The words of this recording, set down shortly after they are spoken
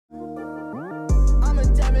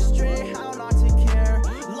astray, how not to care.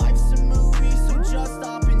 Life's a movie, so just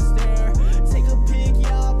stop and stare. Take a peek,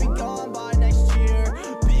 yeah, I'll be gone by next year.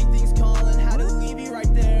 Big things calling, had to leave you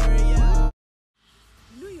right there, yeah.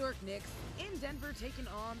 New York Knicks in Denver taking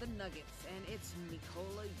on the Nuggets, and it's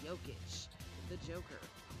Nikola Jokic, the Joker,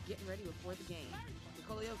 getting ready before the game.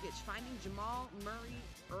 Nikola Jokic finding Jamal Murray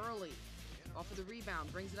early. Off of the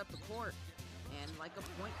rebound, brings it up the court, and like a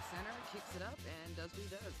point center, kicks it up and does what he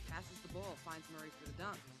does. Passes the ball, finds Murray for the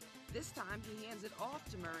dunk. This time he hands it off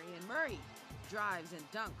to Murray, and Murray drives and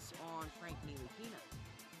dunks on Frank Ntilikina.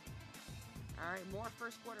 All right, more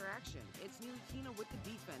first quarter action. It's Ntilikina with the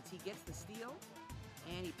defense. He gets the steal,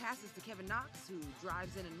 and he passes to Kevin Knox, who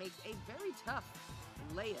drives in and makes a very tough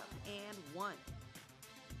layup and one.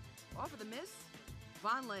 Off of the miss,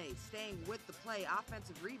 Vonleh staying with the play,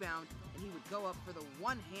 offensive rebound, and he would go up for the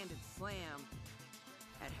one-handed slam.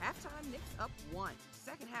 At halftime, Knicks up one.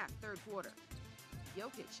 Second half, third quarter.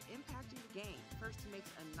 Jokic impacting the game. First, he makes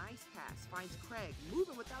a nice pass, finds Craig,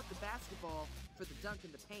 moving without the basketball for the dunk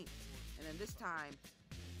in the paint. And then this time,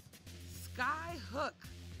 sky hook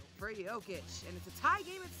for Jokic, and it's a tie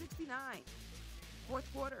game at 69.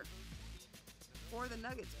 Fourth quarter. For the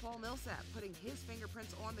Nuggets, Paul Millsap putting his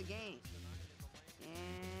fingerprints on the game.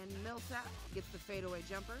 And Millsap gets the fadeaway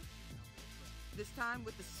jumper. This time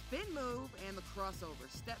with the spin move and the crossover.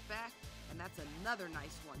 Step back, and that's another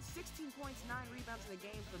nice one. 16 points, 9 rebounds in the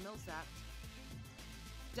game for Millsap.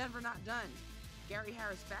 Denver not done. Gary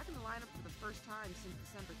Harris back in the lineup for the first time since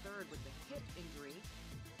December 3rd with the hip injury.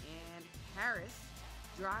 And Harris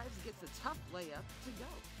drives, gets a tough layup to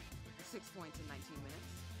go. 6 points in 19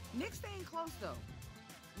 minutes. Knicks staying close though.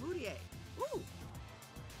 Moutier,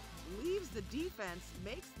 leaves the defense,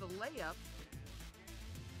 makes the layup,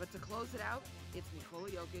 but to close it out, it's Nikola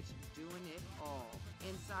Jokic doing it all.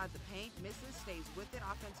 Inside the paint, misses, stays with it,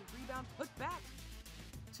 offensive rebound, put back.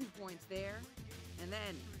 2 points there, and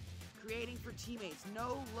then creating for teammates.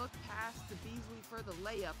 No look pass to Beasley for the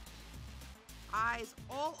layup. Eyes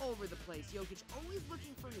all over the place. Jokic always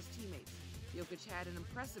looking for his teammates. Jokic had an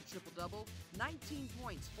impressive triple-double, 19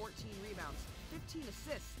 points, 14 rebounds, 15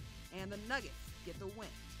 assists, and the Nuggets get the win.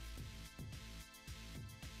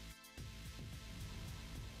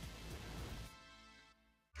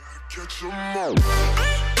 Catch 'em all.